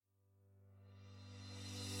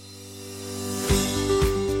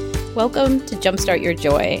Welcome to Jumpstart Your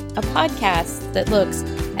Joy, a podcast that looks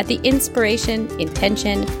at the inspiration,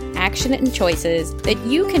 intention, action, and choices that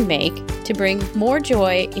you can make to bring more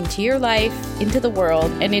joy into your life, into the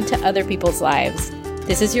world, and into other people's lives.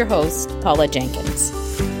 This is your host, Paula Jenkins.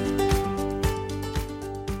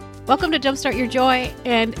 Welcome to Jumpstart Your Joy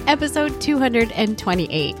and episode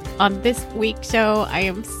 228. On this week's show, I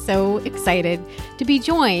am so excited to be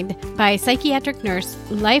joined by psychiatric nurse,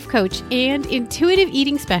 life coach, and intuitive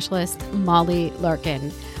eating specialist, Molly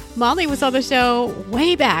Larkin. Molly was on the show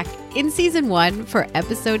way back in season 1 for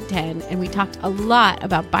episode 10, and we talked a lot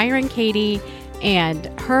about Byron Katie and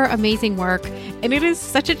her amazing work. And it is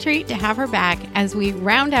such a treat to have her back as we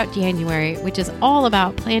round out January, which is all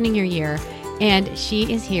about planning your year. And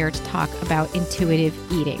she is here to talk about intuitive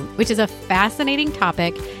eating, which is a fascinating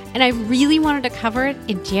topic. And I really wanted to cover it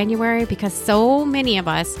in January because so many of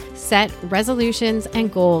us set resolutions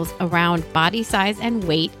and goals around body size and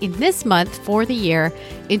weight in this month for the year.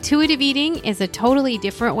 Intuitive eating is a totally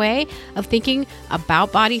different way of thinking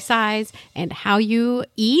about body size and how you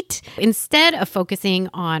eat instead of focusing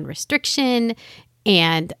on restriction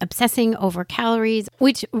and obsessing over calories,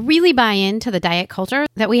 which really buy into the diet culture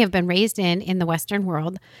that we have been raised in the Western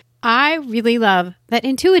world. I really love that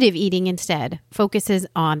intuitive eating instead focuses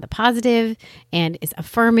on the positive and is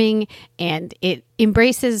affirming, and it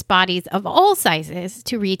embraces bodies of all sizes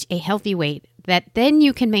to reach a healthy weight that then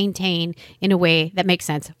you can maintain in a way that makes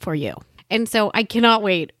sense for you. And so I cannot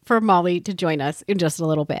wait for Molly to join us in just a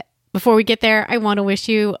little bit. Before we get there, I want to wish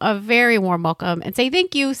you a very warm welcome and say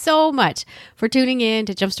thank you so much for tuning in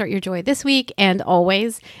to Jumpstart Your Joy this week and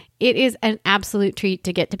always. It is an absolute treat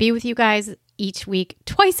to get to be with you guys each week,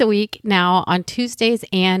 twice a week now on Tuesdays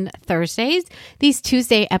and Thursdays. These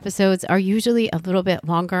Tuesday episodes are usually a little bit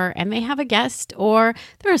longer and they have a guest or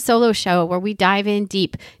they're a solo show where we dive in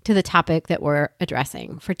deep to the topic that we're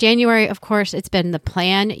addressing. For January, of course, it's been the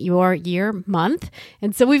Plan Your Year month.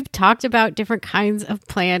 And so we've talked about different kinds of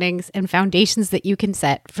plannings and foundations that you can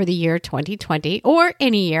set for the year 2020 or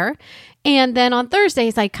any year. And then on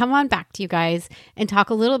Thursdays, I come on back to you guys and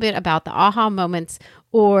talk a little bit about the aha moments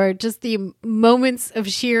or just the moments of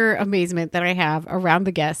sheer amazement that I have around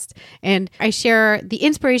the guest. And I share the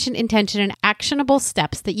inspiration, intention, and actionable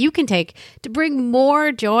steps that you can take to bring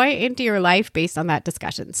more joy into your life based on that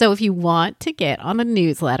discussion. So if you want to get on a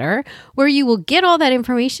newsletter where you will get all that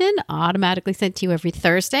information automatically sent to you every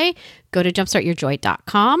Thursday, go to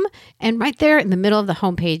jumpstartyourjoy.com. And right there in the middle of the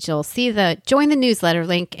homepage, you'll see the join the newsletter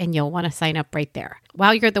link and you'll want to sign up right there.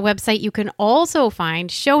 While you're at the website, you can also find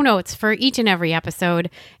show notes for each and every episode.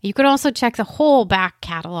 You can also check the whole back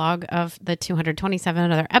catalog of the 227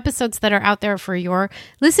 other episodes that are out there for your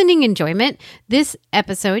listening enjoyment. This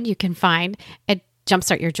episode you can find at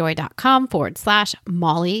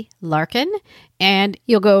jumpstartyourjoy.com/Molly Larkin. And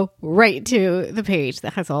you'll go right to the page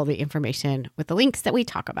that has all the information with the links that we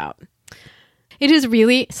talk about. It is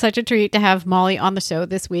really such a treat to have Molly on the show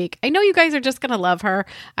this week. I know you guys are just going to love her.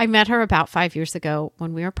 I met her about 5 years ago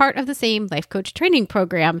when we were part of the same life coach training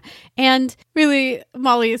program. And really,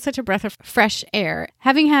 Molly is such a breath of fresh air.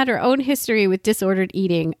 Having had her own history with disordered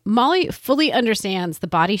eating, Molly fully understands the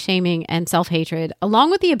body shaming and self-hatred, along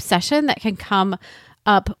with the obsession that can come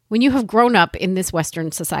up when you have grown up in this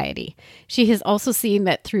Western society. She has also seen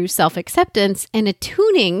that through self-acceptance and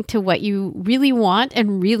attuning to what you really want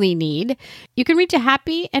and really need, you can reach a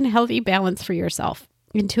happy and healthy balance for yourself.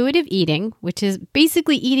 Intuitive eating, which is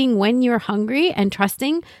basically eating when you're hungry and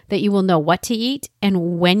trusting that you will know what to eat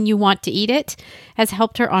and when you want to eat it, has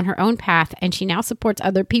helped her on her own path. And she now supports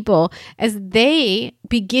other people as they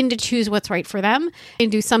begin to choose what's right for them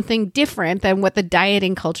and do something different than what the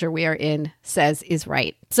dieting culture we are in says is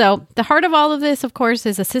right. So the heart of all of this, of course,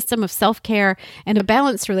 is a system of self-care and a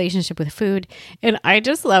balanced relationship with food. And I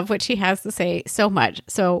just love what she has to say so much.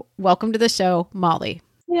 So welcome to the show, Molly.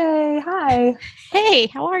 Yay. Hi. Hey,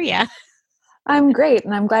 how are you? I'm great.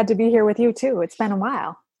 And I'm glad to be here with you too. It's been a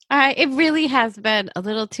while. It really has been a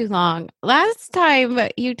little too long. Last time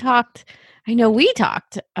you talked, I know we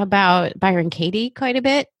talked about Byron Katie quite a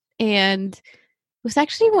bit, and it was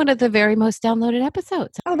actually one of the very most downloaded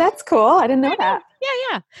episodes. Oh, that's cool. I didn't know that.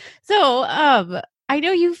 Yeah. So I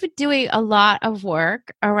know you've been doing a lot of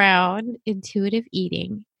work around intuitive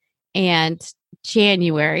eating, and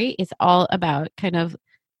January is all about kind of,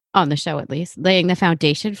 on the show at least, laying the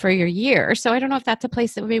foundation for your year. So I don't know if that's a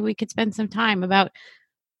place that maybe we could spend some time about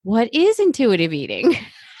what is intuitive eating?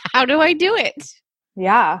 How do I do it?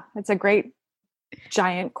 Yeah, it's a great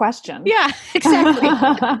giant question. Yeah, exactly.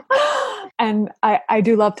 And I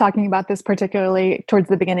do love talking about this, particularly towards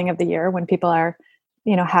the beginning of the year when people are,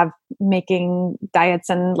 have making diets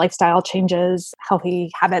and lifestyle changes,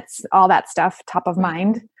 healthy habits, all that stuff top of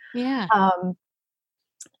mind. Yeah.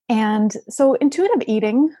 And so intuitive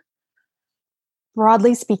eating,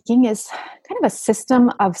 broadly speaking, is kind of a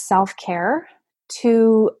system of self-care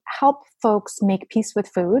to help folks make peace with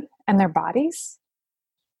food and their bodies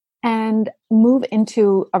and move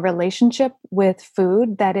into a relationship with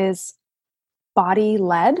food that is body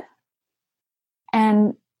led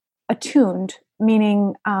and attuned,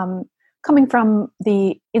 meaning coming from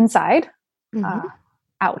the inside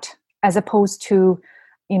out, as opposed to,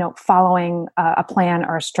 following a plan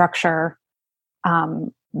or a structure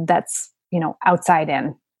that's, outside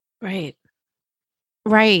in. Right.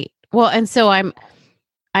 Right. Well, and so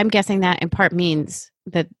I'm guessing that in part means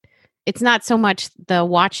that it's not so much the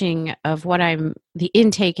watching of the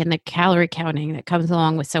intake and the calorie counting that comes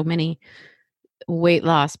along with so many weight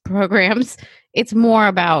loss programs. It's more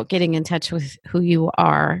about getting in touch with who you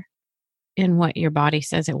are and what your body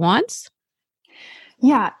says it wants.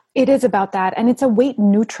 Yeah, it is about that. And it's a weight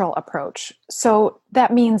neutral approach. So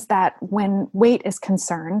that means that when weight is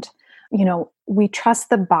concerned, we trust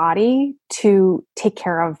the body to take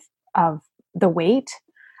care of the weight.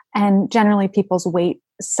 And generally people's weight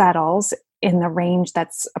settles in the range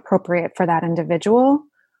that's appropriate for that individual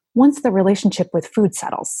once the relationship with food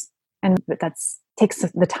settles. And that's takes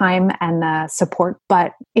the time and the support,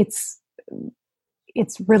 but it's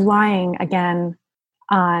relying again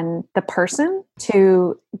on the person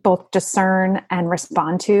to both discern and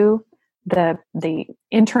respond to the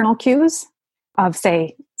internal cues of,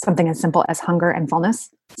 say, something as simple as hunger and fullness.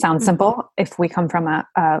 Sounds simple. If we come from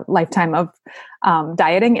a lifetime of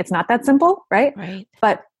dieting, it's not that simple, right? Right.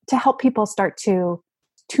 But to help people start to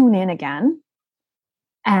tune in again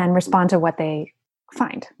and respond to what they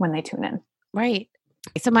find when they tune in. Right.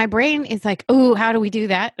 So my brain is like, oh, how do we do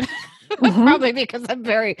that? Probably because I'm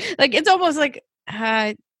very, it's almost like,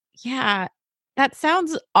 yeah, that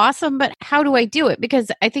sounds awesome, but how do I do it? Because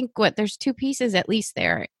I think there's two pieces at least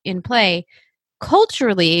there in play.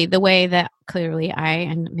 Culturally, the way that clearly I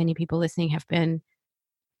and many people listening have been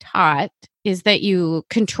taught is that you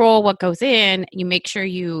control what goes in, you make sure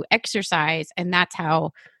you exercise, and that's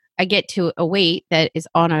how I get to a weight that is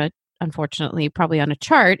unfortunately, probably on a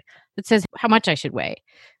chart that says how much I should weigh.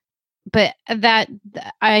 But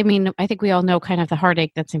I think we all know kind of the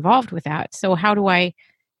heartache that's involved with that. So how do it's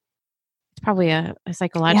probably a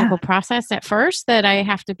psychological process at first that I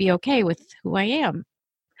have to be okay with who I am.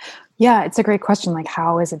 Yeah, it's a great question. Like,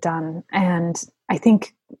 how is it done? And I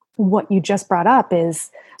think what you just brought up is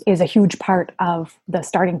a huge part of the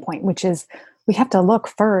starting point, which is we have to look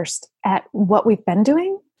first at what we've been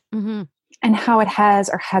doing and how it has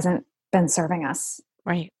or hasn't been serving us.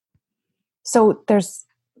 Right. So there's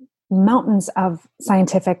mountains of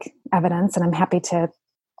scientific evidence, and I'm happy to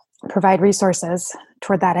provide resources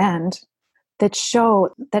toward that end that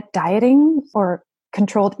show that dieting or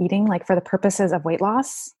controlled eating, like for the purposes of weight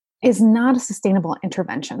loss, is not a sustainable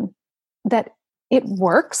intervention. That it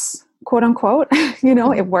works, quote unquote,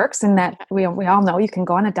 it works in that we all know you can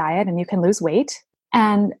go on a diet and you can lose weight.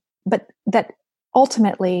 But that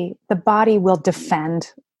ultimately the body will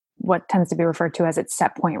defend what tends to be referred to as its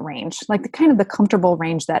set point range, like the comfortable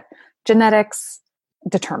range that genetics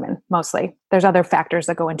determine mostly. There's other factors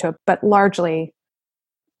that go into it, but largely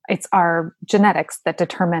it's our genetics that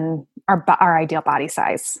determine our ideal body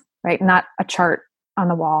size, right? Not a chart on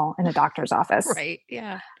the wall in a doctor's office. Right.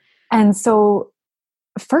 Yeah. And so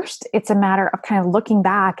first it's a matter of kind of looking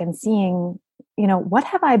back and seeing, what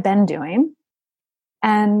have I been doing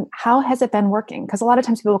and how has it been working? Because a lot of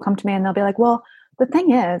times people will come to me and they'll be like, well, the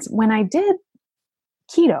thing is, when I did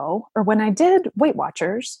keto or when I did Weight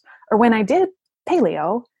Watchers or when I did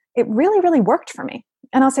paleo, it really, really worked for me.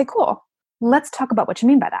 And I'll say, cool, let's talk about what you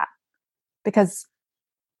mean by that. Because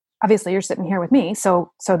obviously you're sitting here with me.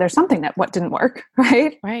 So there's something what didn't work,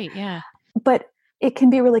 right? Right. Yeah. But it can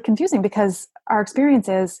be really confusing because our experience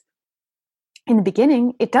is in the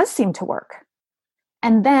beginning, it does seem to work.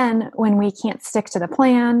 And then when we can't stick to the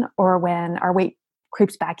plan or when our weight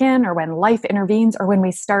creeps back in or when life intervenes or when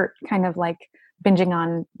we start kind of like binging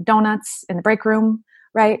on donuts in the break room,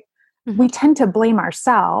 right? We tend to blame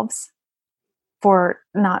ourselves for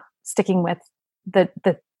not sticking with the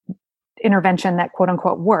intervention that quote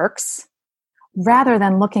unquote works rather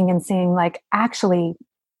than looking and seeing like, actually,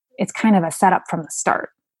 it's kind of a setup from the start,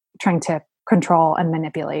 trying to control and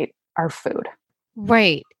manipulate our food.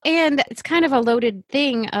 Right. And it's kind of a loaded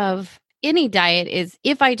thing of any diet is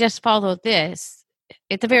if I just follow this,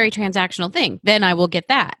 it's a very transactional thing, then I will get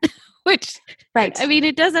that, which, right. I mean,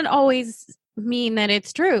 it doesn't always mean that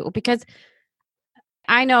it's true because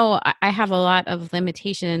I know I have a lot of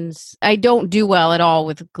limitations. I don't do well at all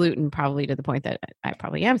with gluten, probably to the point that I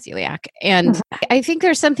probably am celiac. And I think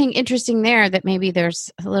there's something interesting there that maybe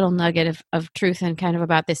there's a little nugget of truth and kind of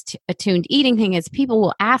about this attuned eating thing is people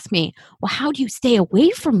will ask me, well, how do you stay away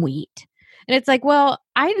from wheat? And it's like, well,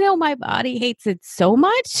 I know my body hates it so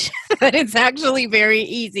much that it's actually very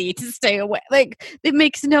easy to stay away. Like, it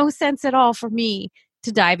makes no sense at all for me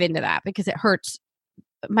to dive into that because it hurts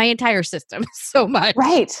my entire system so much.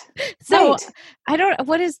 Right. So right. I don't,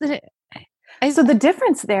 what is the, so the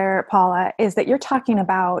difference there, Paula, is that you're talking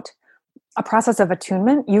about a process of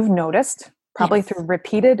attunement you've noticed probably yes. through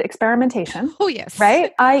repeated experimentation. Oh, yes.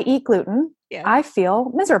 Right? I eat gluten. Yeah. I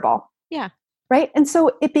feel miserable. Yeah. Right? And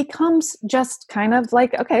so it becomes just kind of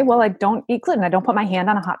like, okay, well, I don't eat gluten. I don't put my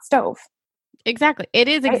hand on a hot stove. Exactly. It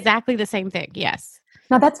is right? exactly the same thing. Yes.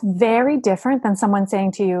 Now that's very different than someone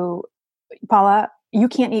saying to you, Paula, you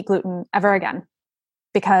can't eat gluten ever again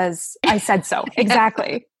because I said so.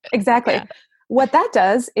 Exactly. Exactly. Yeah. What that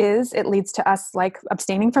does is it leads to us like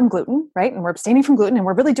abstaining from gluten, right? And we're abstaining from gluten and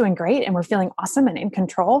we're really doing great and we're feeling awesome and in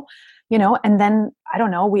control, and then I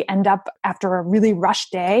don't know, we end up after a really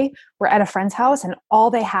rushed day, we're at a friend's house and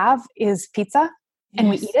all they have is pizza and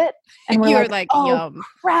we eat it and we're like, oh yum.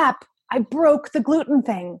 Crap, I broke the gluten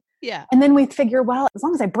thing. Yeah. And then we figure, well, as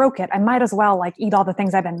long as I broke it, I might as well like eat all the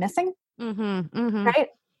things I've been missing. Mm-hmm, mm-hmm. Right.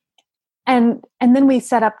 And then we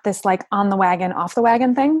set up this like on the wagon, off the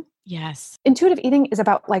wagon thing. Yes. Intuitive eating is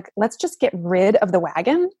about like, let's just get rid of the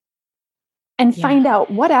wagon and find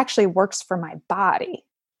out what actually works for my body.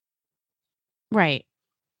 Right.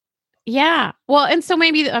 Yeah. Well, and so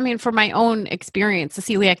maybe, I mean, for my own experience, the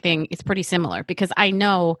celiac thing is pretty similar because I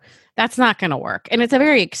know that's not going to work. And it's a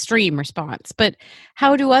very extreme response. But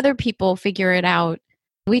how do other people figure it out?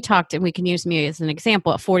 We talked, and we can use me as an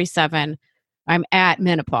example. At 47, I'm at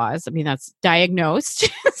menopause. I mean, that's diagnosed,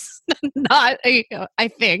 not, I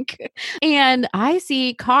think. And I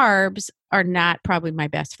see carbs are not probably my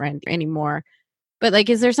best friend anymore. But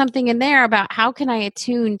like, is there something in there about how can I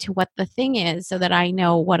attune to what the thing is so that I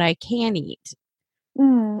know what I can eat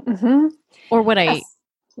Mm-hmm. or Yes.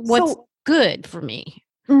 what's good for me?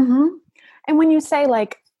 Mm-hmm. And when you say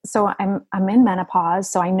like, so I'm in menopause,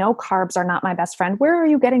 so I know carbs are not my best friend. Where are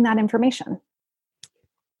you getting that information?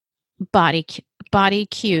 Body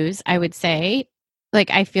cues, I would say. Like,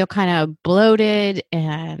 I feel kind of bloated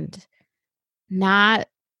and not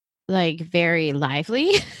like very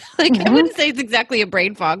lively. Like, I wouldn't say it's exactly a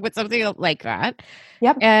brain fog, but something like that.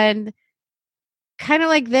 Yep. And kind of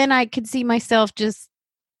like then I could see myself just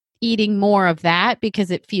eating more of that because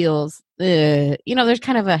it feels, there's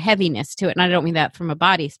kind of a heaviness to it. And I don't mean that from a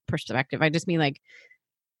body perspective. I just mean like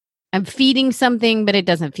I'm feeding something, but it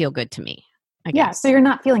doesn't feel good to me, I guess. Yeah. So you're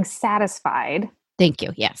not feeling satisfied. Thank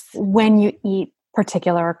you. Yes. When you eat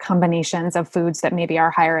particular combinations of foods that maybe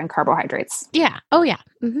are higher in carbohydrates. Yeah. Oh, yeah.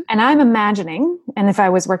 Mm-hmm. And I'm imagining, and if I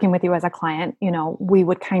was working with you as a client, we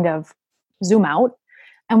would kind of zoom out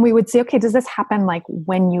and we would say, okay, does this happen like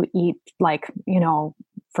when you eat like,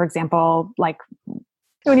 for example, like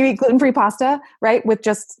when you eat gluten-free pasta, right? With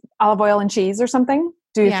just olive oil and cheese or something,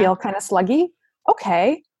 do you feel kind of sluggy?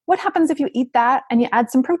 Okay. What happens if you eat that and you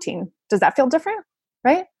add some protein? Does that feel different?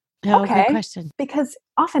 Right? Oh, okay. Good question. Because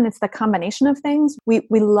often it's the combination of things. We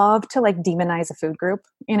love to like demonize a food group.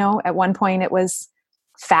 At one point it was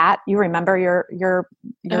fat. You remember you're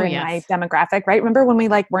in my demographic, right? Remember when we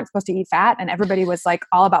like weren't supposed to eat fat and everybody was like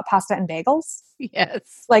all about pasta and bagels?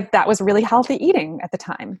 Yes. Like that was really healthy eating at the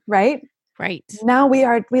time, right? Right. Now we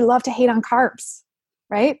love to hate on carbs,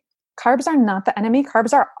 right? Carbs are not the enemy.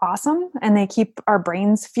 Carbs are awesome and they keep our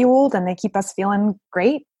brains fueled and they keep us feeling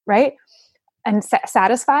great, right? And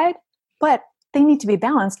satisfied, but they need to be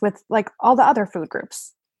balanced with like all the other food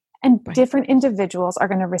groups. And different individuals are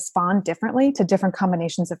going to respond differently to different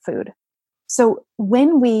combinations of food. So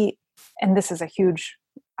when we, and this is a huge,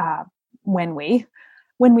 when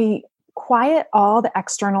we quiet all the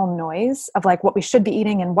external noise of like what we should be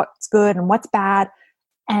eating and what's good and what's bad,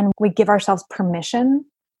 and we give ourselves permission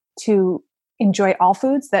to enjoy all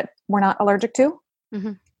foods that we're not allergic to,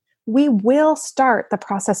 mm-hmm. we will start the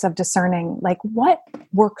process of discerning like what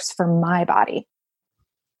works for my body.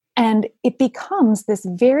 And it becomes this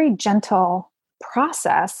very gentle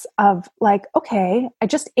process of like, okay, I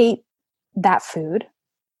just ate that food.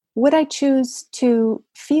 Would I choose to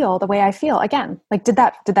feel the way I feel again? Like, did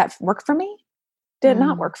that work for me? Did it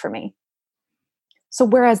not work for me? So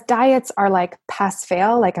whereas diets are like pass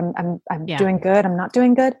fail, like I'm doing good, I'm not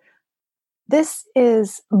doing good. This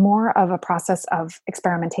is more of a process of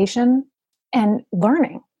experimentation and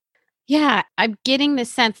learning. Yeah, I'm getting the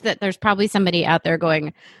sense that there's probably somebody out there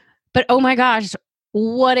going, but oh my gosh,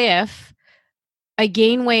 what if I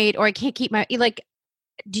gain weight or I can't keep my, like,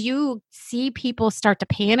 do you see people start to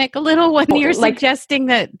panic a little when you're suggesting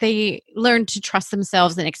that they learn to trust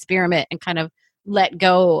themselves and experiment and kind of let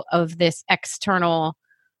go of this external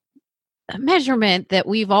measurement that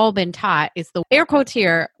we've all been taught is the air quotes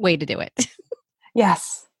here way to do it?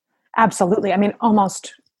 Yes, absolutely. I mean,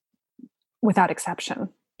 almost without exception.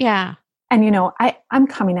 Yeah. And, you know, I'm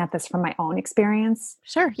coming at this from my own experience.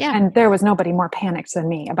 Sure. Yeah. And there was nobody more panicked than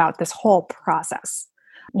me about this whole process.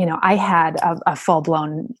 You know, I had a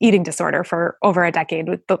full-blown eating disorder for over a decade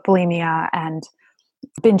with bulimia and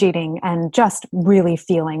binge eating and just really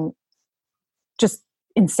feeling just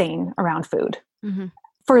insane around food. Mm-hmm.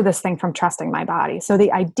 Furthest thing from trusting my body. So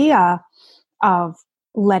the idea of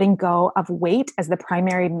letting go of weight as the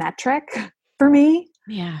primary metric for me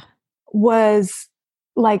was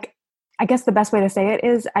like, I guess the best way to say it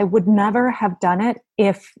is I would never have done it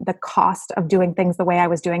if the cost of doing things the way I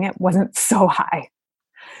was doing it wasn't so high.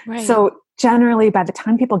 Right. So generally by the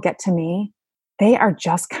time people get to me, they are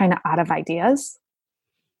just kind of out of ideas.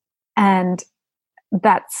 And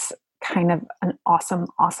that's kind of an awesome,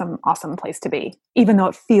 awesome, awesome place to be, even though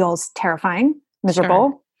it feels terrifying,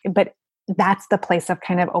 miserable, but that's the place of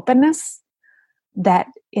kind of openness that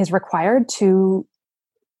is required to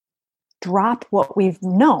drop what we've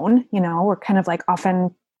known. You know, we're kind of like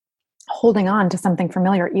often holding on to something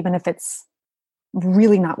familiar, even if it's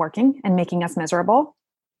really not working and making us miserable.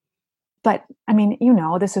 But I mean, you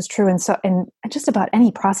know, this is true. And so, in just about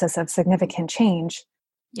any process of significant change,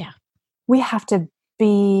 we have to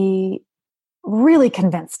be really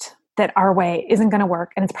convinced that our way isn't going to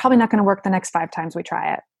work. And it's probably not going to work the next 5 times we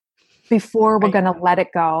try it before we're going to let it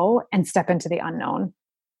go and step into the unknown.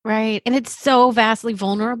 Right. And it's so vastly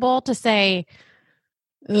vulnerable to say,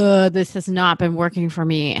 this has not been working for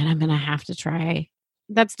me and I'm going to have to try.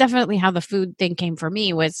 That's definitely how the food thing came for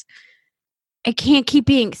me was I can't keep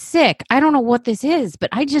being sick. I don't know what this is, but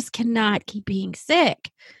I just cannot keep being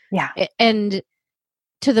sick. Yeah. And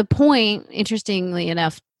to the point, interestingly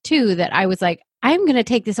enough, too, that I was like, I'm going to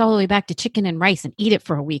take this all the way back to chicken and rice and eat it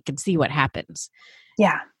for a week and see what happens.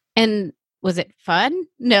 Yeah. And was it fun?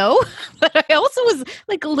 No. But I also was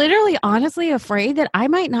like literally honestly afraid that I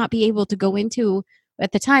might not be able to go into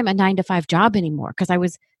at the time a 9-to-5 job anymore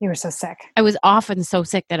because you were so sick. I was often so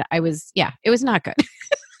sick that it was not good.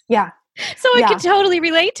 Yeah. So I could totally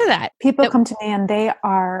relate to that. People come to me and they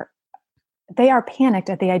are panicked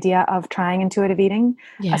at the idea of trying intuitive eating,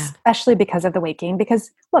 especially because of the weight gain.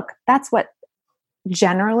 Because look, that's what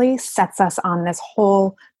generally sets us on this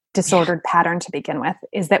whole disordered pattern to begin with,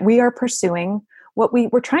 is that we are pursuing what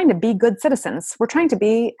we're trying to be good citizens. We're trying to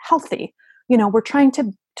be healthy. You know, we're trying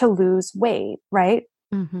to lose weight, right?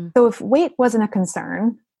 Mm-hmm. So if weight wasn't a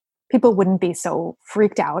concern, people wouldn't be so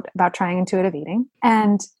freaked out about trying intuitive eating.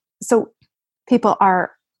 And so people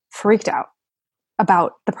are freaked out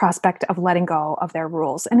about the prospect of letting go of their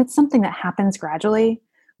rules. And it's something that happens gradually.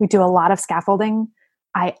 We do a lot of scaffolding.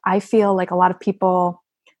 I feel like a lot of people,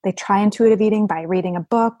 they try intuitive eating by reading a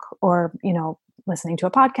book or, you know, listening to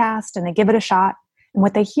a podcast, and they give it a shot. And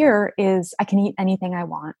what they hear is, I can eat anything I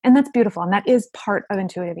want. And that's beautiful. And that is part of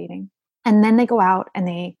intuitive eating. And then they go out and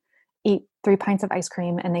they eat 3 pints of ice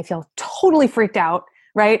cream and they feel totally freaked out,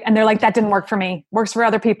 right? And they're like, that didn't work for me. Works for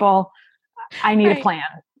other people. I need a plan,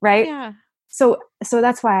 right? Yeah. So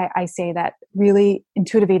that's why I say that really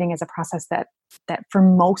intuitive eating is a process that for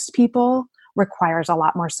most people requires a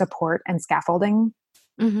lot more support and scaffolding,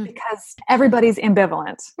 because everybody's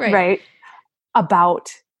ambivalent, right?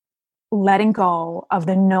 About letting go of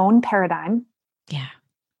the known paradigm,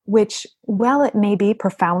 which, while it may be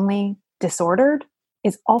profoundly disordered,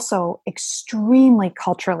 is also extremely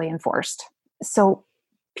culturally enforced. So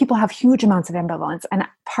people have huge amounts of ambivalence. And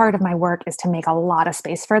part of my work is to make a lot of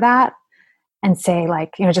space for that and say,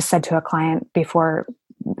 like, you know, just said to a client before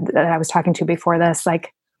that I was talking to before this,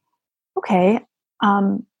 like, okay,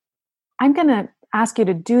 I'm going to ask you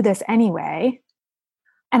to do this anyway.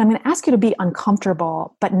 And I'm going to ask you to be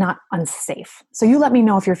uncomfortable, but not unsafe. So you let me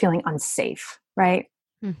know if you're feeling unsafe, right?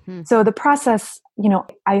 Mm-hmm. So the process, you know,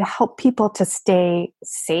 I help people to stay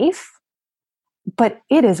safe, but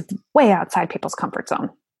it is way outside people's comfort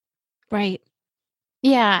zone. Right.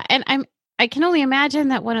 Yeah. And I can only imagine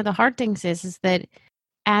that one of the hard things is that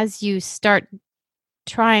as you start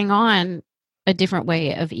trying on a different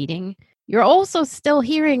way of eating, you're also still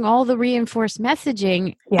hearing all the reinforced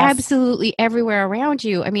messaging absolutely everywhere around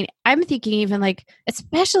you. I mean, I'm thinking even like,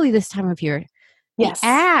 especially this time of year, The Yes.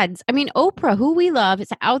 ads. I mean, Oprah, who we love, is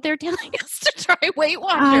out there telling us to try Weight I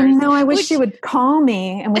Watchers. know. I wish she would call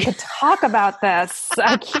me and we could talk about this.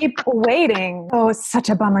 I keep waiting. Oh, it's such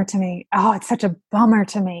a bummer to me. Oh, it's such a bummer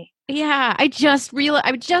to me. Yeah, I just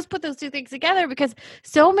put those two things together because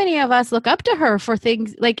so many of us look up to her for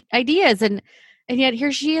things like ideas, and yet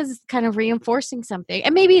here she is kind of reinforcing something.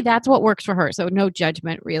 And maybe that's what works for her. So no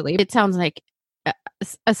judgment really. It sounds like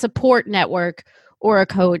a support network or a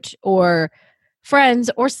coach or friends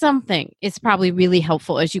or something is probably really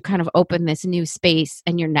helpful as you kind of open this new space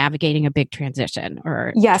and you're navigating a big transition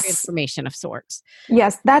or Yes. transformation of sorts.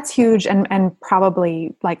 Yes, that's huge and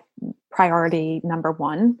probably like priority number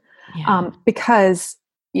one. Yeah. Because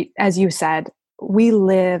as you said, we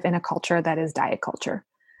live in a culture that is diet culture.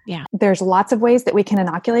 Yeah. There's lots of ways that we can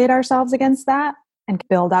inoculate ourselves against that and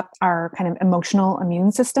build up our kind of emotional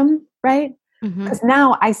immune system, right? Because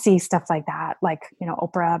now I see stuff like that, like, you know,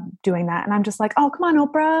 Oprah doing that. And I'm just like, oh, come on,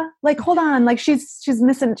 Oprah. Like, hold on. Like she's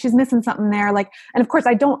missing something there. Like, and of course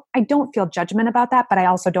I don't feel judgment about that, but I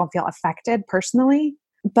also don't feel affected personally.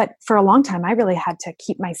 But for a long time, I really had to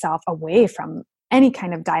keep myself away from any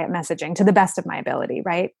kind of diet messaging to the best of my ability.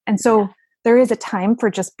 Right. And so there is a time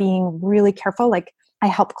for just being really careful. Like I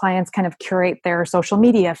help clients kind of curate their social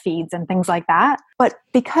media feeds and things like that. But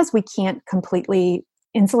because we can't completely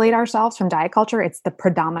insulate ourselves from diet culture, it's the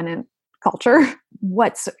predominant culture.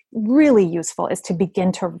 What's really useful is to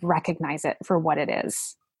begin to recognize it for what it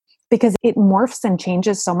is, because it morphs and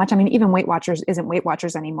changes so much. I mean, even Weight Watchers isn't Weight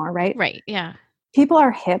Watchers anymore, right? Right. Yeah. People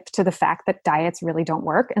are hip to the fact that diets really don't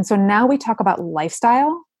work. And so now we talk about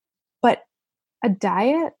lifestyle, but a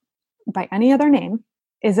diet by any other name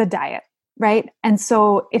is a diet, right? And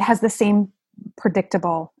so it has the same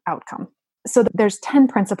predictable outcome. So there's 10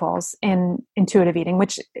 principles in intuitive eating,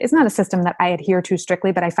 which is not a system that I adhere to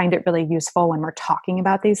strictly, but I find it really useful when we're talking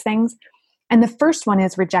about these things. And the first one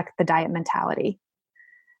is reject the diet mentality.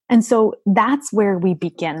 And so that's where we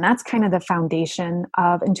begin. That's kind of the foundation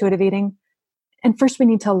of intuitive eating. And first we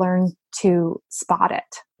need to learn to spot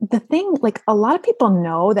it. The thing, like a lot of people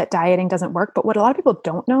know that dieting doesn't work, but what a lot of people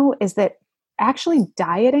don't know is that actually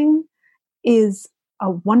dieting is a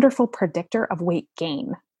wonderful predictor of weight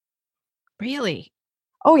gain. Really?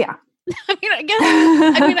 Oh yeah.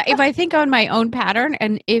 I mean, if I think on my own pattern,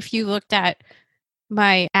 and if you looked at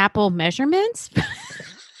my Apple measurements,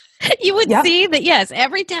 you would see that, yes,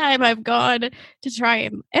 every time I've gone to try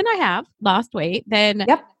and I have lost weight, then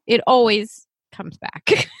it always comes back.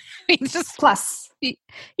 I mean, just plus.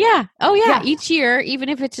 Yeah. Oh yeah. Each year, even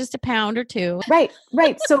if it's just a pound or two. Right.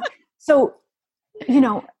 So, you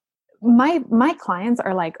know, my clients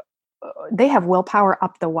are like, they have willpower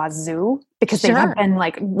up the wazoo because they have been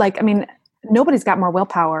like, I mean, nobody's got more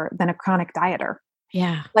willpower than a chronic dieter.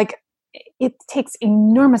 Yeah. Like it takes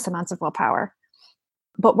enormous amounts of willpower.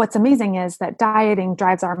 But what's amazing is that dieting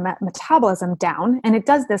drives our metabolism down, and it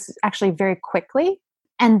does this actually very quickly.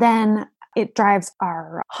 And then it drives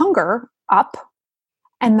our hunger up,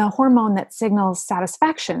 and the hormone that signals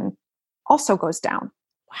satisfaction also goes down.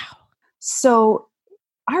 Wow. So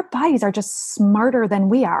our bodies are just smarter than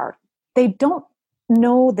we are. They don't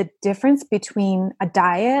know the difference between a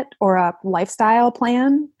diet or a lifestyle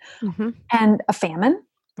plan and a famine.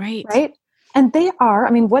 Right. Right. And they are,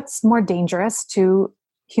 I mean, what's more dangerous to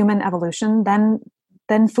human evolution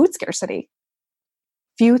than food scarcity?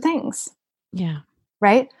 Few things. Yeah.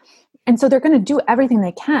 Right. And so they're going to do everything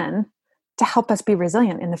they can to help us be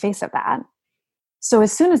resilient in the face of that. So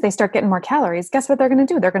as soon as they start getting more calories, guess what they're going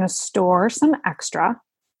to do? They're going to store some extra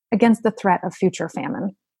against the threat of future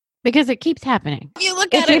famine. Because it keeps happening. You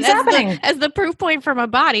look at it as the proof point for my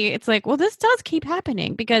body. It's like, well, this does keep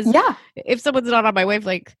happening because if someone's not on my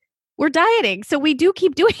wavelength, we're dieting. So we do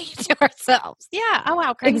keep doing it to ourselves. Yeah. Oh,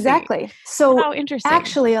 wow. Crazy. Exactly. So how interesting.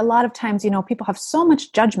 Actually, a lot of times, you know, people have so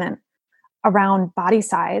much judgment around body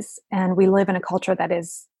size, and we live in a culture that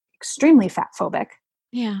is extremely fat phobic.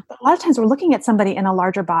 Yeah. But a lot of times we're looking at somebody in a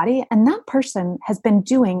larger body, and that person has been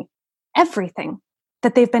doing everything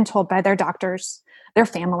that they've been told by their doctors, their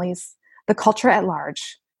families, the culture at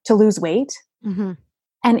large to lose weight. Mm-hmm.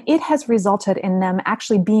 And it has resulted in them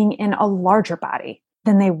actually being in a larger body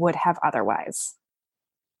than they would have otherwise.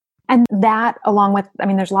 And that, along with, I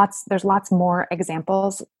mean, there's lots more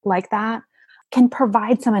examples like that, can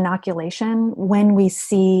provide some inoculation when we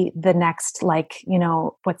see the next, like, you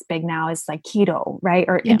know, what's big now is like keto, right?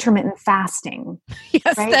 Or intermittent fasting.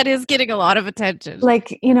 Yes, right? That is getting a lot of attention.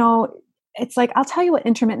 Like, you know, it's like, I'll tell you what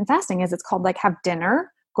intermittent fasting is. It's called like have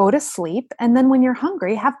dinner, go to sleep, and then when you're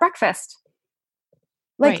hungry, have breakfast.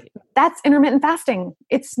 Like that's intermittent fasting.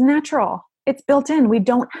 It's natural. It's built in. We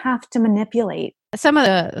don't have to manipulate some of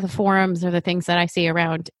the forums or the things that I see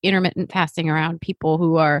around intermittent fasting around people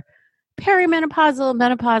who are perimenopausal,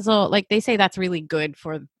 menopausal, like they say that's really good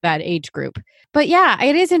for that age group. But yeah,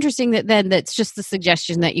 it is interesting that then that's just the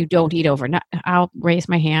suggestion that you don't eat overnight. I'll raise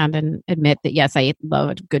my hand and admit that yes, I love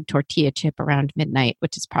a good tortilla chip around midnight,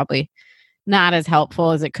 which is probably not as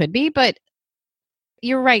helpful as it could be. But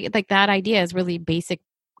you're right. Like that idea is really basic,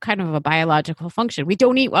 kind of a biological function. We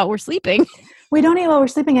don't eat while we're sleeping. We don't eat while we're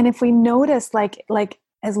sleeping. And if we notice, like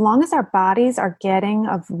as long as our bodies are getting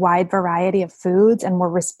a wide variety of foods and we're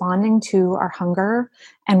responding to our hunger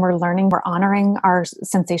and we're learning, we're honoring our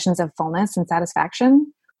sensations of fullness and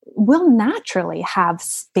satisfaction, we'll naturally have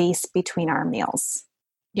space between our meals.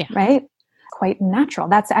 Yeah. Right? Quite natural.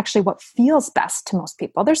 That's actually what feels best to most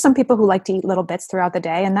people. There's some people who like to eat little bits throughout the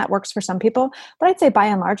day, and that works for some people. But I'd say by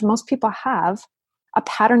and large, most people have a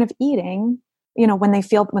pattern of eating, when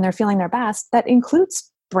they're feeling their best, that includes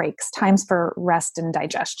breaks, times for rest and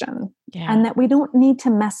digestion. Yeah. And that we don't need to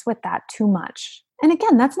mess with that too much. And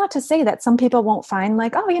again, that's not to say that some people won't find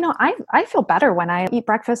like, oh, I feel better when I eat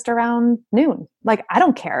breakfast around noon. Like, I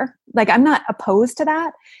don't care. Like, I'm not opposed to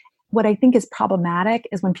that. What I think is problematic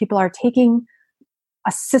is when people are taking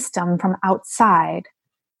a system from outside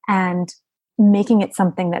and making it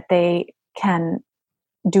something that they can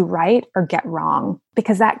do right or get wrong,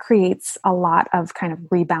 because that creates a lot of kind of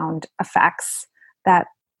rebound effects that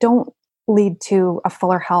don't lead to a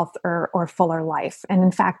fuller health or fuller life. And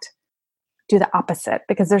in fact, do the opposite,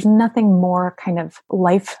 because there's nothing more kind of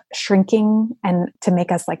life shrinking and to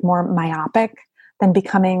make us like more myopic than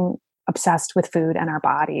becoming obsessed with food and our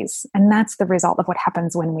bodies. And that's the result of what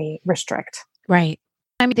happens when we restrict. Right.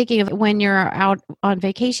 I'm thinking of when you're out on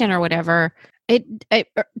vacation or whatever,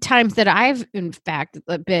 times that I've in fact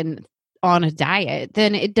been on a diet,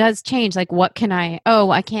 then it does change. Like, what can I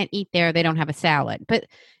can't eat there. They don't have a salad. But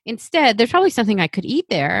instead, there's probably something I could eat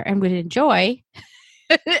there and would enjoy.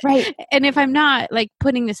 Right. And if I'm not like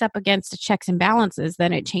putting this up against the checks and balances,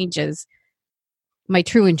 then it changes my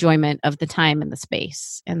true enjoyment of the time and the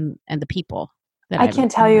space and the people. I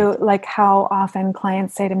can't tell you like how often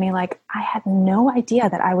clients say to me, like, I had no idea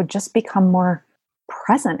that I would just become more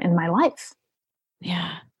present in my life.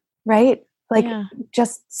 Yeah. Right? Like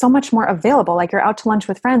just so much more available. Like you're out to lunch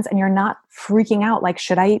with friends and you're not freaking out. Like,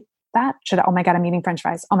 should I eat that? Oh my God, I'm eating French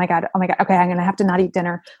fries. Oh my God. Okay, I'm going to have to not eat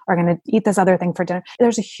dinner, or I'm going to eat this other thing for dinner.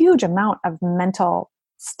 There's a huge amount of mental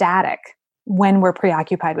static when we're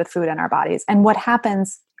preoccupied with food in our bodies. And what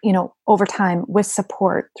happens, over time with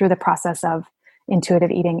support through the process of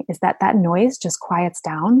intuitive eating is that noise just quiets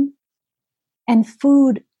down and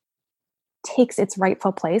food takes its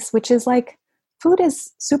rightful place, which is like, food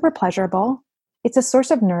is super pleasurable. It's a source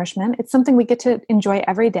of nourishment. It's something we get to enjoy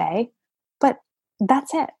every day, but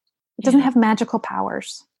that's it. It doesn't have magical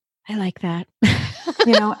powers. I like that.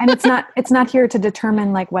 And it's not here to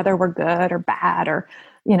determine like whether we're good or bad or,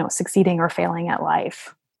 succeeding or failing at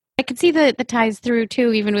life. I could see the ties through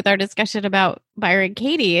too, even with our discussion about Byron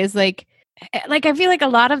Katie, is like I feel like a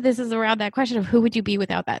lot of this is around that question of who would you be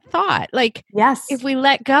without that thought? Like, yes, if we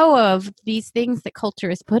let go of these things that culture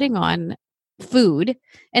is putting on food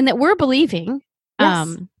and that we're believing,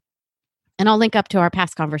 yes. And I'll link up to our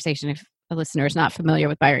past conversation if a listener is not familiar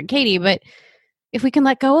with Byron Katie, but if we can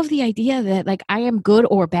let go of the idea that like I am good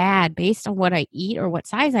or bad based on what I eat or what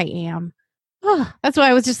size I am, that's why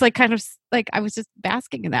I was just like kind of like I was just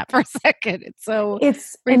basking in that for a second.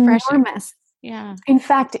 It's refreshing. Enormous. Yeah. In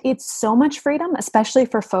fact, it's so much freedom, especially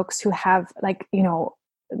for folks who have like,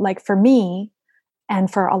 like for me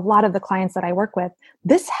and for a lot of the clients that I work with,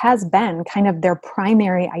 this has been kind of their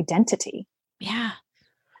primary identity. Yeah.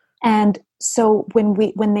 And so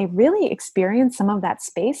when they really experience some of that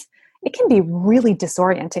space, it can be really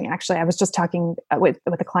disorienting. Actually, I was just talking with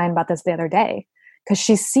a client about this the other day, because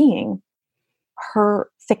she's seeing her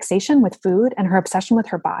fixation with food and her obsession with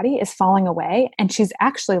her body is falling away. And she's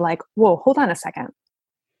actually like, whoa, hold on a second.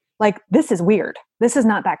 Like, this is weird. This is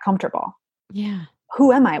not that comfortable. Yeah.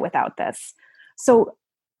 Who am I without this? So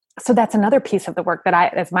that's another piece of the work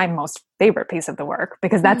that's my most favorite piece of the work,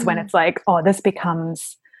 because that's when it's like, oh, this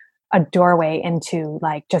becomes a doorway into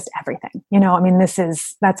like just everything,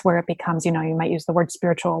 that's where it becomes, you might use the word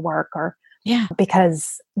spiritual work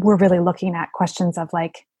because we're really looking at questions of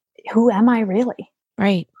like, who am I really?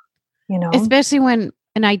 Right. Especially when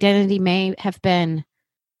an identity may have been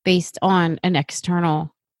based on an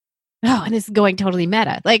external. Oh, and this is going totally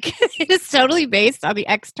meta. Like it is totally based on the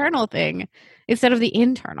external thing instead of the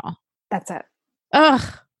internal. That's it.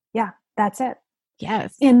 Ugh. Yeah, that's it.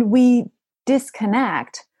 Yes. And we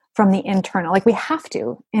disconnect from the internal, like we have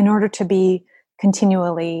to, in order to be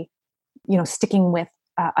continually, sticking with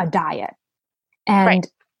a diet. And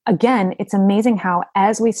again, it's amazing how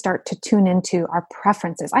as we start to tune into our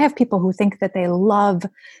preferences, I have people who think that they love,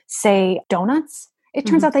 say, donuts. It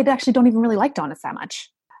turns out they actually don't even really like donuts that much,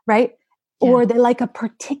 right? Yeah. Or they like a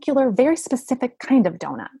particular, very specific kind of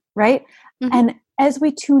donut, right? And as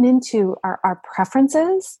we tune into our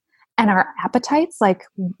preferences and our appetites, like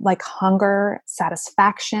hunger,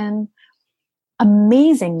 satisfaction,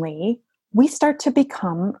 amazingly, we start to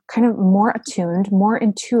become kind of more attuned, more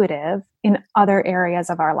intuitive in other areas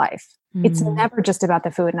of our life. It's never just about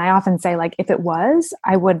the food. And I often say, like, if it was,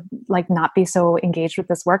 I would like not be so engaged with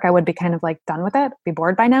this work. I would be kind of like done with it, be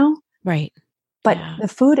bored by now. Right. But the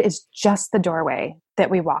food is just the doorway that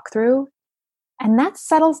we walk through. And that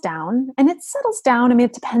settles down. And it settles down. I mean,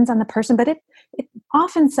 it depends on the person, but it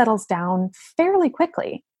often settles down fairly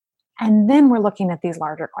quickly. And then we're looking at these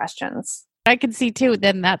larger questions. I can see too,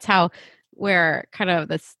 then that's how where kind of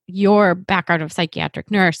this your background of psychiatric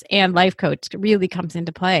nurse and life coach really comes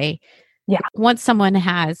into play. Yeah. Once someone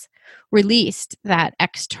has released that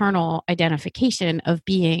external identification of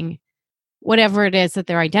being whatever it is that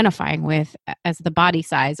they're identifying with as the body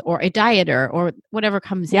size or a dieter or whatever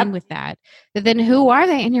comes in with that, then who are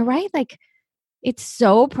they? And you're right, like it's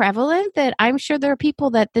so prevalent that I'm sure there are people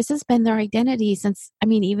that this has been their identity since, I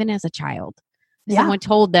mean, even as a child. Someone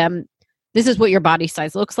told them, this is what your body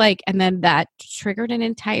size looks like. And then that triggered an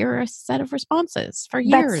entire set of responses for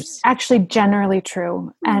years. That's actually generally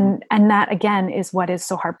true. And that again is what is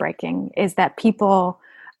so heartbreaking, is that people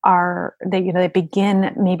they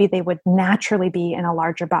begin, maybe they would naturally be in a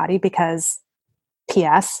larger body because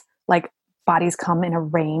PS, like bodies come in a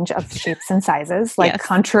range of shapes and sizes, like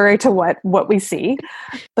contrary to what we see.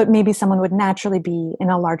 But maybe someone would naturally be in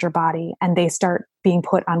a larger body and they start being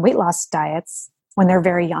put on weight loss diets when they're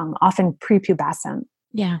very young, often prepubescent.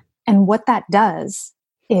 Yeah. And what that does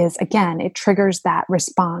is, again, it triggers that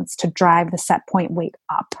response to drive the set point weight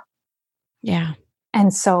up. Yeah.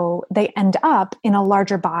 And so they end up in a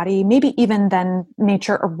larger body, maybe even than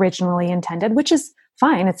nature originally intended, which is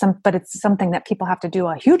fine. But it's something that people have to do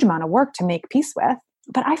a huge amount of work to make peace with.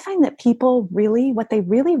 But I find that people really, what they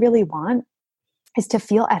really, really want is to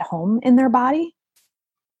feel at home in their body.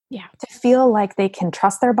 Yeah. To feel like they can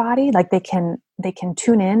trust their body, like they can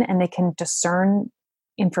tune in and they can discern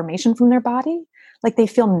information from their body, like they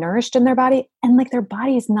feel nourished in their body, and like their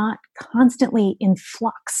body is not constantly in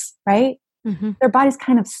flux, right? Their body's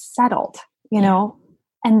kind of settled, you know?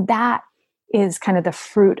 And that is kind of the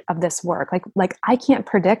fruit of this work. Like I can't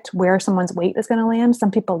predict where someone's weight is going to land.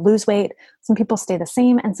 Some people lose weight, some people stay the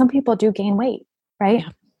same, and some people do gain weight, right? Yeah.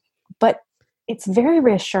 But it's very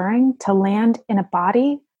reassuring to land in a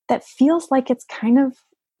body that feels like it's kind of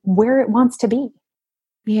where it wants to be.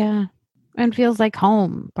 Yeah. And feels like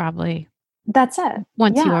home, probably. That's it.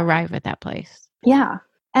 Once you arrive at that place. Yeah.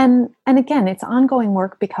 And again, it's ongoing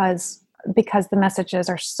work because the messages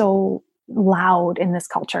are so loud in this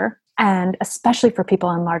culture, and especially for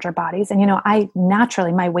people in larger bodies. And, I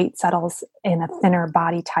naturally, my weight settles in a thinner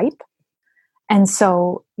body type. And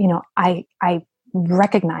so, I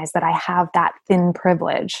recognize that I have that thin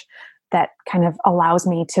privilege that kind of allows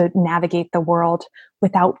me to navigate the world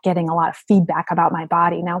without getting a lot of feedback about my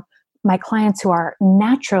body. Now, my clients who are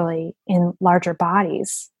naturally in larger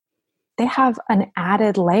bodies, they have an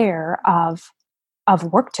added layer of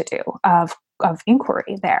work to do, of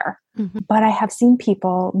inquiry there. But I have seen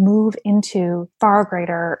people move into far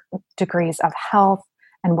greater degrees of health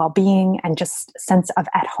and well-being and just sense of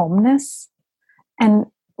at-homeness. And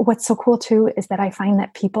what's so cool too is that I find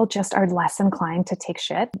that people just are less inclined to take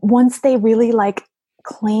shit once they really like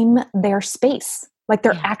claim their space, like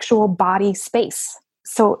their actual body space.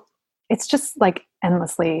 So it's just like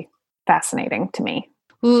endlessly fascinating to me.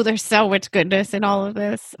 Ooh, there's so much goodness in all of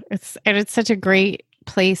this. It's such a great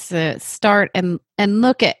place to start and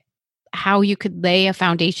look at how you could lay a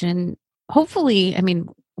foundation. Hopefully, I mean,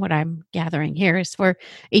 what I'm gathering here is for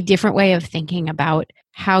a different way of thinking about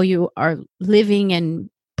how you are living and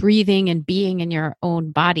breathing and being in your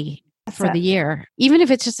own body for the year. Even if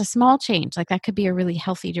it's just a small change, like that could be a really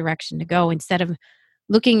healthy direction to go instead of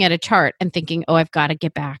looking at a chart and thinking, oh, I've got to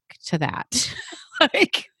get back to that.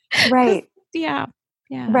 Right. Yeah.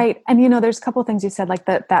 Yeah. Right. And, there's a couple of things you said, like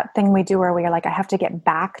that thing we do where we're like, I have to get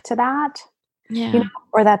back to that,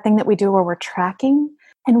 or that thing that we do where we're tracking.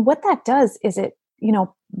 And what that does is it,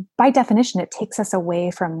 by definition, it takes us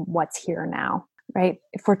away from what's here now, right?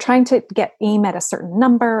 If we're trying to aim at a certain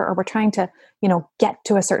number, or we're trying to, get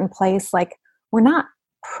to a certain place, like we're not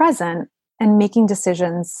present and making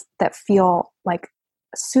decisions that feel like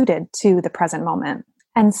suited to the present moment.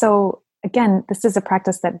 And so again, this is a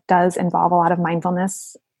practice that does involve a lot of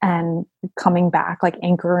mindfulness and coming back, like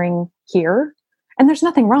anchoring here. And there's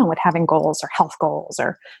nothing wrong with having goals or health goals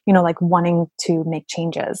or, like wanting to make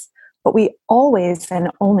changes. But we always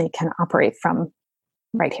and only can operate from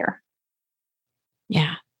right here.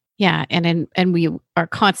 Yeah. Yeah. And we are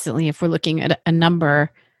constantly, if we're looking at a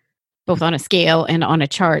number, both on a scale and on a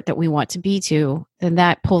chart that we want to be to, then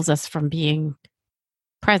that pulls us from being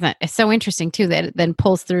present. It's so interesting too, that it then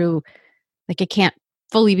pulls through, like, I can't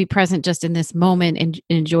fully be present just in this moment and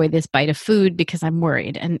enjoy this bite of food because I'm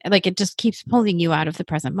worried. And like, it just keeps pulling you out of the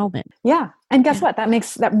present moment. Yeah. And guess what?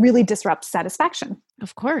 That really disrupts satisfaction.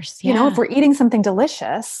 Of course. Yeah. If we're eating something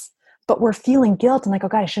delicious, but we're feeling guilt and like, oh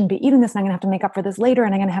God, I shouldn't be eating this and I'm going to have to make up for this later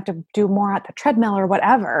and I'm going to have to do more at the treadmill or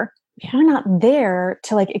whatever. Yeah. We're not there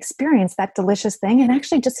to like experience that delicious thing and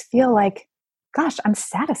actually just feel like, gosh, I'm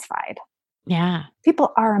satisfied. Yeah.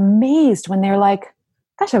 People are amazed when they're like,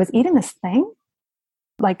 gosh, I was eating this thing,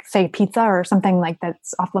 like say pizza or something like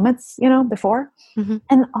that's off limits, before. Mm-hmm.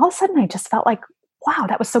 And all of a sudden I just felt like, wow,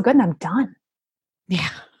 that was so good and I'm done. Yeah.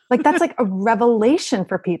 Like that's like a revelation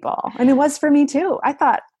for people. And it was for me too. I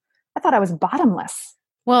thought I was bottomless.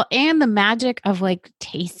 Well, and the magic of like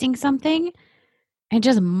tasting something and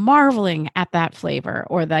just marveling at that flavor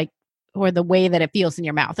or the way that it feels in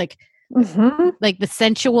your mouth. Like, mm-hmm. like the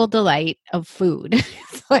sensual delight of food.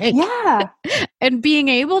 Like, yeah. And being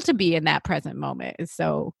able to be in that present moment is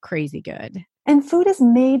so crazy good. And food is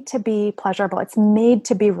made to be pleasurable. It's made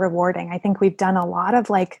to be rewarding. I think we've done a lot of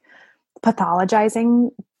like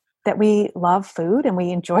pathologizing that we love food and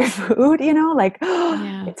we enjoy food, like,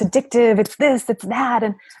 yeah. It's addictive, it's this, it's that.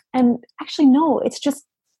 And actually, no, it's just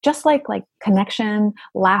like connection,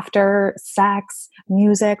 laughter, sex,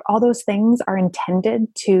 music, all those things are intended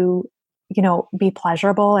to, be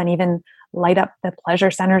pleasurable and even light up the pleasure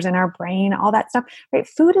centers in our brain, all that stuff, right?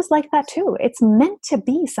 Food is like that too. It's meant to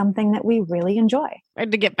be something that we really enjoy.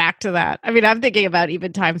 And to get back to that, I mean, I'm thinking about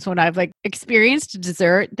even times when I've like experienced a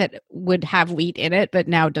dessert that would have wheat in it, but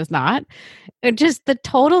now does not. And just the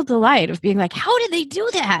total delight of being like, how did they do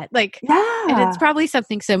that? Like, yeah. And it's probably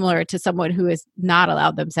something similar to someone who has not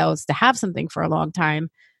allowed themselves to have something for a long time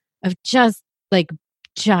of just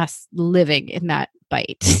living in that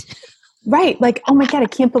bite. Right. Like, oh my God, I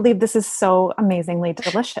can't believe this is so amazingly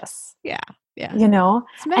delicious. Yeah. Yeah.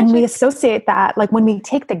 And we associate that, like when we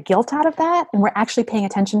take the guilt out of that and we're actually paying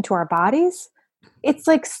attention to our bodies, it's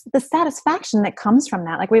like the satisfaction that comes from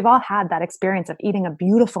that. Like we've all had that experience of eating a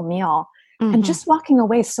beautiful meal mm-hmm. and just walking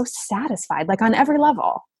away so satisfied, like on every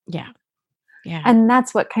level. Yeah. Yeah. And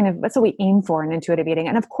that's what we aim for in intuitive eating.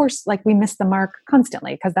 And of course, like we miss the mark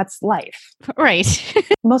constantly because that's life. Right.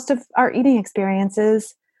 Most of our eating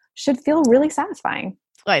experiences should feel really satisfying.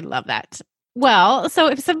 I love that. Well, so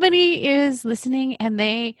if somebody is listening and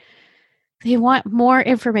they want more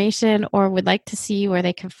information or would like to see where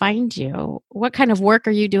they can find you, what kind of work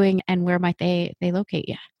are you doing and where might they locate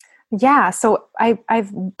you? Yeah, so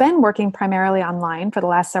I've been working primarily online for the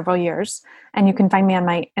last several years, and you can find me on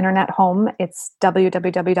my internet home. It's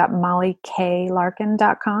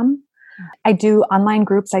www.mollyklarkin.com. I do online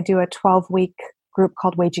groups. I do a 12-week group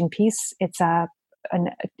called Waging Peace. It's an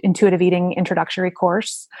intuitive eating introductory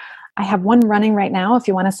course. I have one running right now. If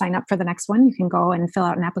you want to sign up for the next one, you can go and fill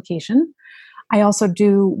out an application. I also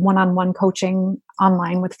do one-on-one coaching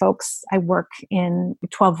online with folks. I work in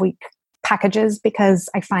 12-week packages because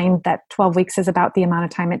I find that 12 weeks is about the amount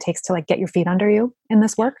of time it takes to like get your feet under you in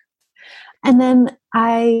this work. And then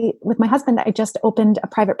with my husband, I just opened a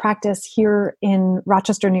private practice here in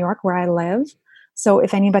Rochester, New York, where I live. So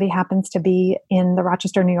if anybody happens to be in the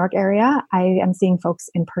Rochester, New York area, I am seeing folks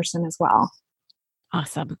in person as well.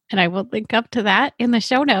 Awesome. And I will link up to that in the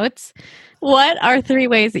show notes. What are 3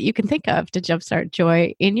 ways that you can think of to jumpstart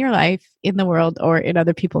joy in your life, in the world, or in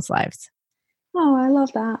other people's lives? Oh, I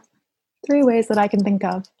love that. 3 ways that I can think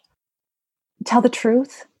of. Tell the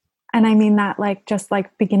truth. And I mean that just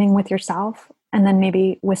beginning with yourself and then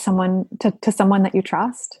maybe with someone to someone that you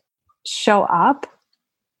trust. Show up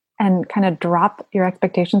and kind of drop your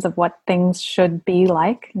expectations of what things should be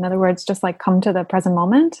like. In other words, just come to the present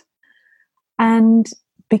moment and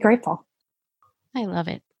be grateful. I love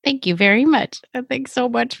it. Thank you very much. And thanks so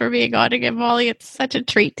much for being on again, Molly. It's such a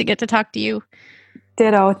treat to get to talk to you.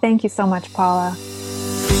 Ditto. Thank you so much, Paula.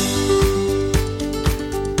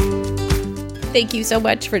 Thank you so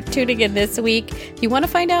much for tuning in this week. If you want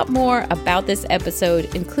to find out more about this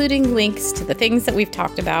episode, including links to the things that we've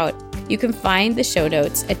talked about, you can find the show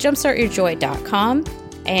notes at jumpstartyourjoy.com.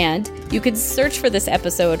 And you can search for this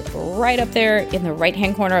episode right up there in the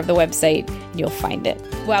right-hand corner of the website, and you'll find it.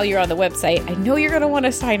 While you're on the website, I know you're going to want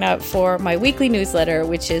to sign up for my weekly newsletter,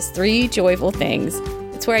 which is 3 Joyful Things.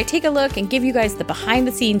 It's where I take a look and give you guys the behind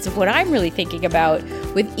the scenes of what I'm really thinking about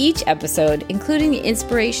with each episode, including the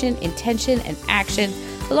inspiration, intention, and action,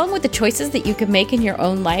 along with the choices that you can make in your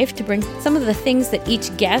own life to bring some of the things that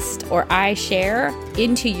each guest or I share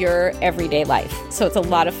into your everyday life. So it's a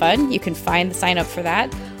lot of fun. You can find the sign up for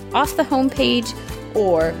that off the homepage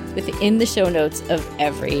or within the show notes of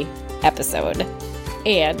every episode.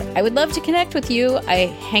 And I would love to connect with you. I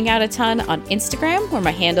hang out a ton on Instagram, where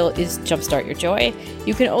my handle is Jumpstart Your Joy.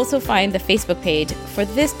 You can also find the Facebook page for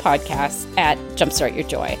this podcast at Jumpstart Your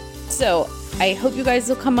Joy. So I hope you guys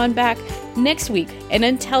will come on back next week. And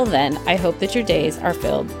until then, I hope that your days are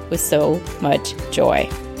filled with so much joy.